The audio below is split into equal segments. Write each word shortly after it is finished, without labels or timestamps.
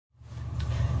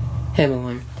Hey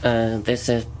everyone, this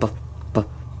is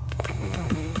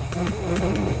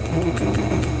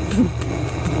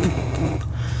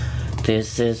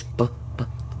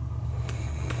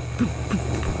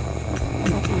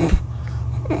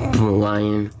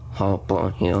Ryan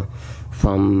Harper here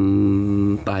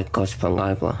from Bikers for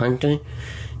Live 100,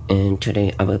 and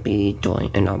today I will be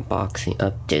doing an unboxing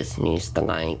of Disney's The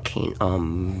Lion King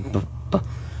Blu-ray,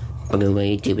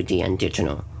 DVD, and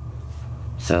digital.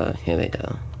 So here we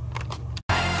go.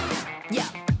 Yeah,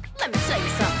 let me tell you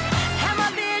something. Had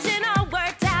my vision all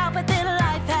worked out, but then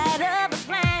life had other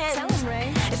plans. Tell 'em,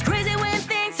 Ray. It's crazy when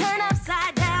things turn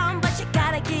upside down, but you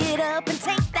gotta get up and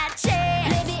take that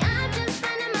chance. Maybe I'm just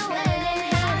finding my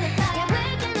way. Yeah,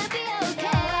 we're gonna be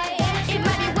okay. It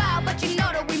might be wild, but you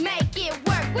know that we make it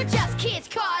work. We're just kids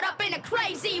caught up in a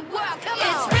crazy world. Come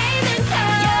on. It's raining so.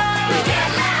 We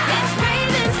get loud. It's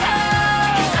raining so.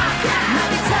 It's our crowd.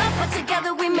 Might be tough, but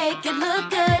together we make it look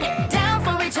good. Down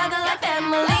for each other like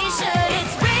family should.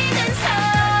 It's raining so.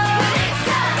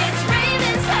 It's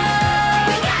raining so.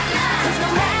 We got love. 'Cause no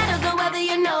matter the weather,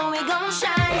 you know we gon'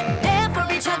 shine. There for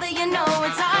each other, you know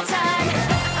it's our time.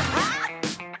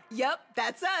 Yep,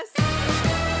 that's us.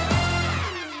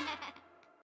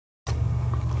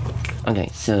 Okay,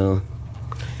 so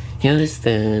here's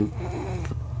the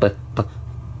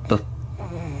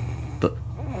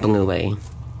Blu-ray.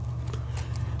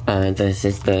 This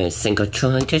is the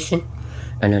signature edition,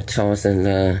 and it's also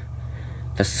the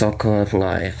Circle of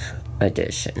Life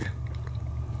edition.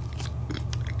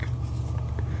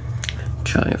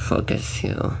 Try to focus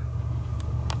here.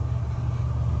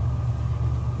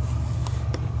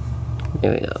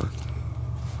 There we go.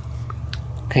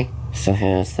 Okay, so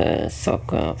here's the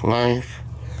Circle of Life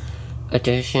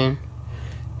edition,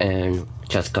 and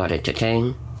just got it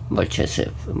today, which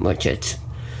its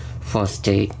first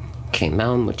date came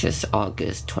out, which is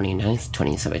August 29th,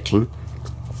 2017.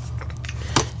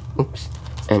 Oops,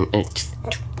 and it's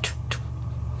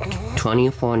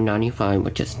 $24.95,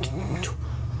 which is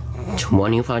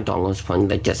 $25 from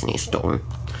the Disney store,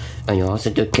 and you also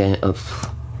do get a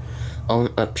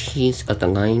piece of the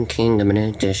Lion King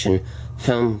limited edition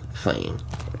film frame.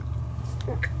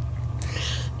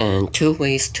 And 2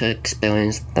 ways to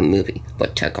experience the movie,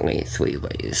 but technically 3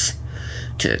 ways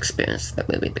to experience the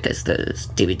movie because there's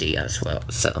DVD as well.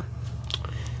 So,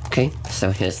 okay,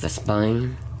 so here's the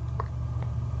spine.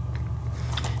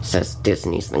 It says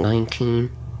Disney's The Lion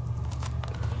King.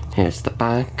 Here's the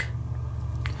back.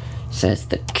 It says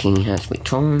the King has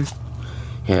returned.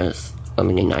 Here's a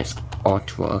really nice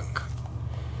artwork.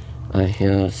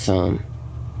 Here's some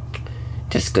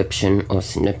description or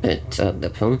snippets of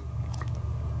the film.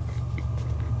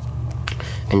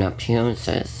 And up here it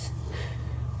says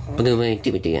Blu-ray,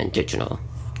 DVD, and digital.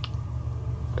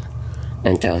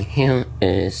 And down here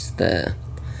is the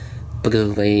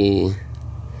Blu-ray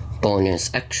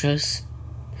bonus extras.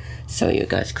 So you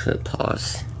guys could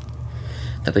pause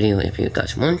the video if you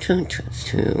guys want to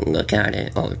look at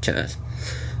it, or just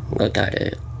look at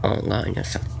it online or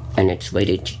something. And it's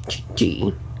rated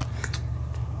G.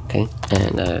 Okay,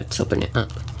 and let's open it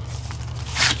up.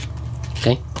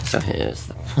 Okay, so here's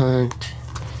the front,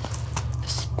 the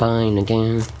spine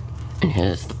again, and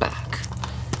here's the back.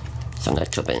 So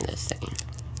let's open this thing.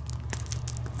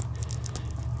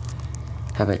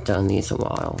 Haven't done these a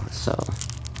while, so.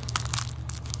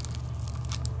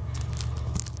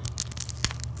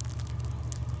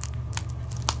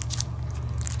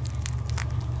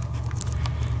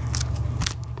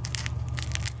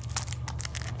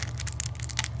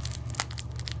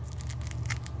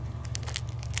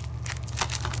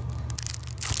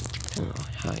 I don't know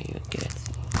how you get these.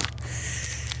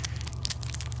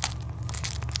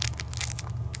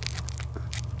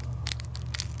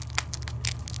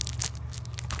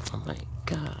 Oh my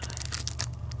god.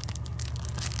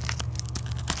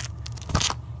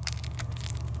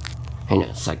 Hang on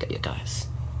a second, you guys.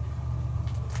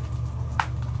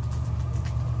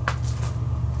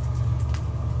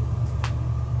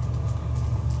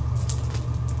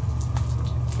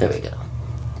 There we go.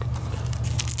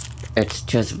 It's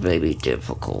just very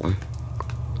difficult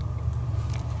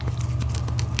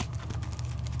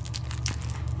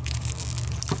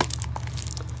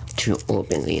to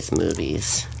open these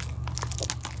movies.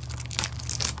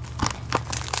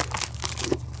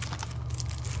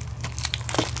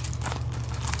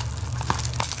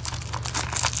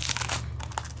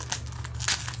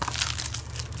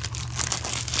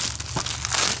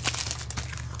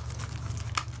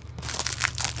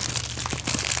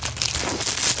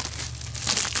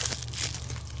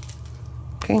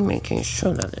 Okay, making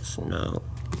sure that there's no...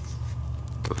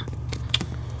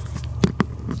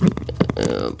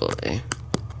 Oh boy.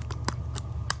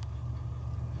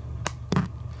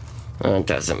 It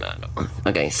doesn't matter.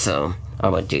 Okay, so I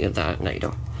will do that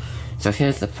later. So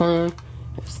here's the phone.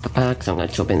 Here's the back. So I'm going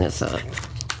to open this up.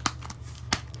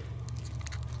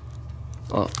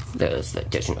 Oh, there's the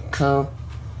additional code.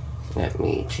 Let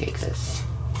me take this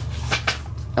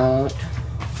out.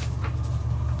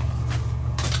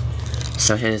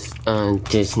 So here's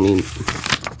Disney.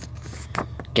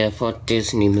 Get 4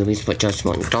 Disney movies for just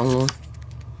 $1.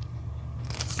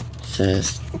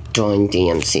 Says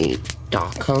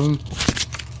joindmc.com.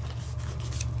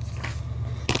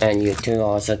 And you do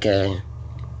also get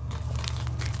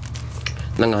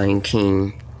The Lion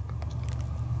King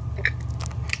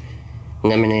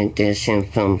limited edition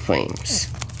film frames.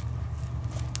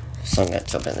 So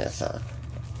let's open this up.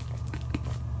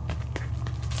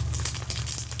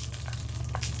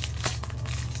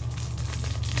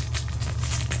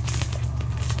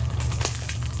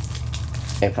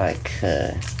 If I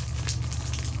could.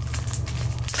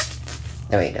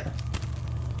 There we go.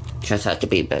 Just have to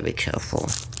be very careful.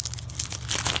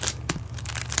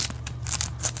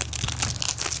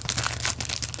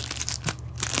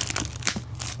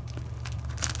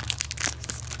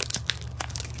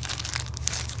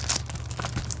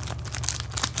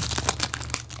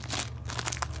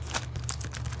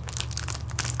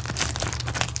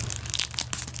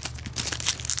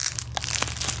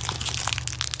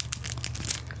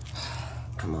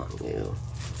 Come on, you.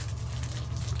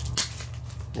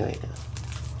 There we go.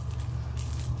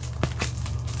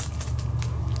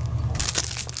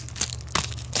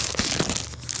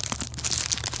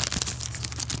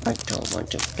 I don't want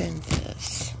to bend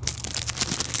this.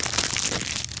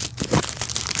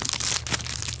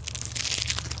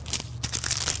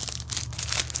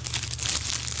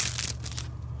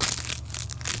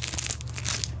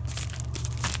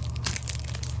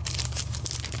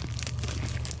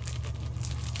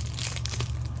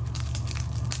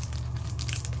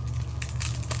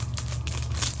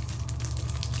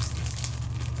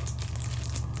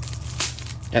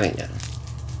 There we go.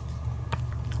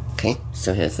 Okay,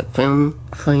 so here's the film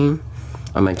frame.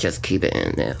 I might just keep it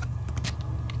in there.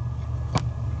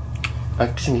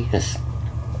 Actually, yes.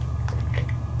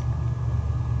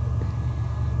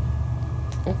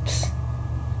 Oops.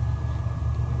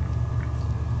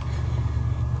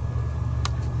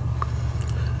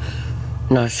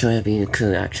 Not sure if you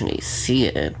could actually see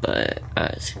it, but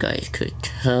as you guys could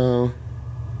tell,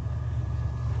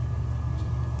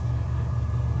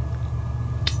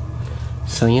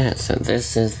 so yeah, so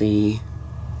this is the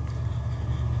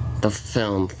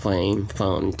film frame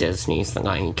from Disney's The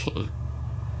Lion King.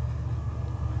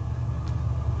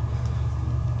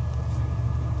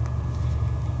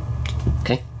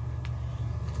 Okay.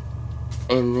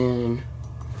 And then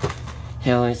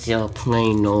here is your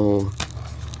plain old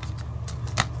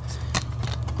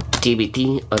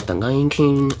DVD of The Lion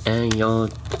King and your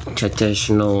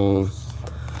traditional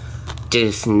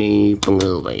Disney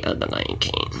Blu-Ray of The Lion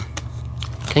King.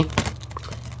 Okay,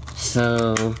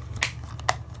 so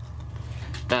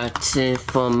that's it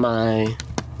for my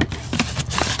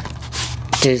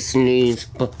Disney's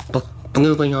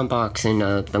Blu-ray unboxing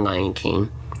of The Lion King,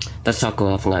 the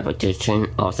Circle of Life edition,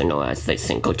 also known as the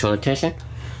single tour edition.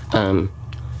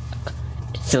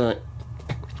 So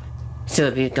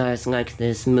if you guys like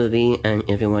this movie and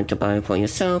if you want to buy it for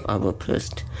yourself, I will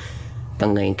post the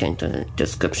link in the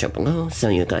description below so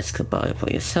you guys could buy it for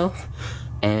yourself.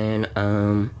 And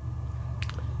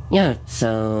yeah,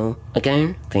 so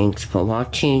again, thanks for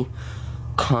watching.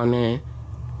 Comment,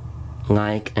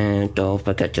 like, and don't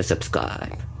forget to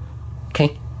subscribe.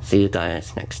 Okay, see you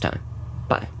guys next time.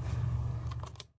 Bye.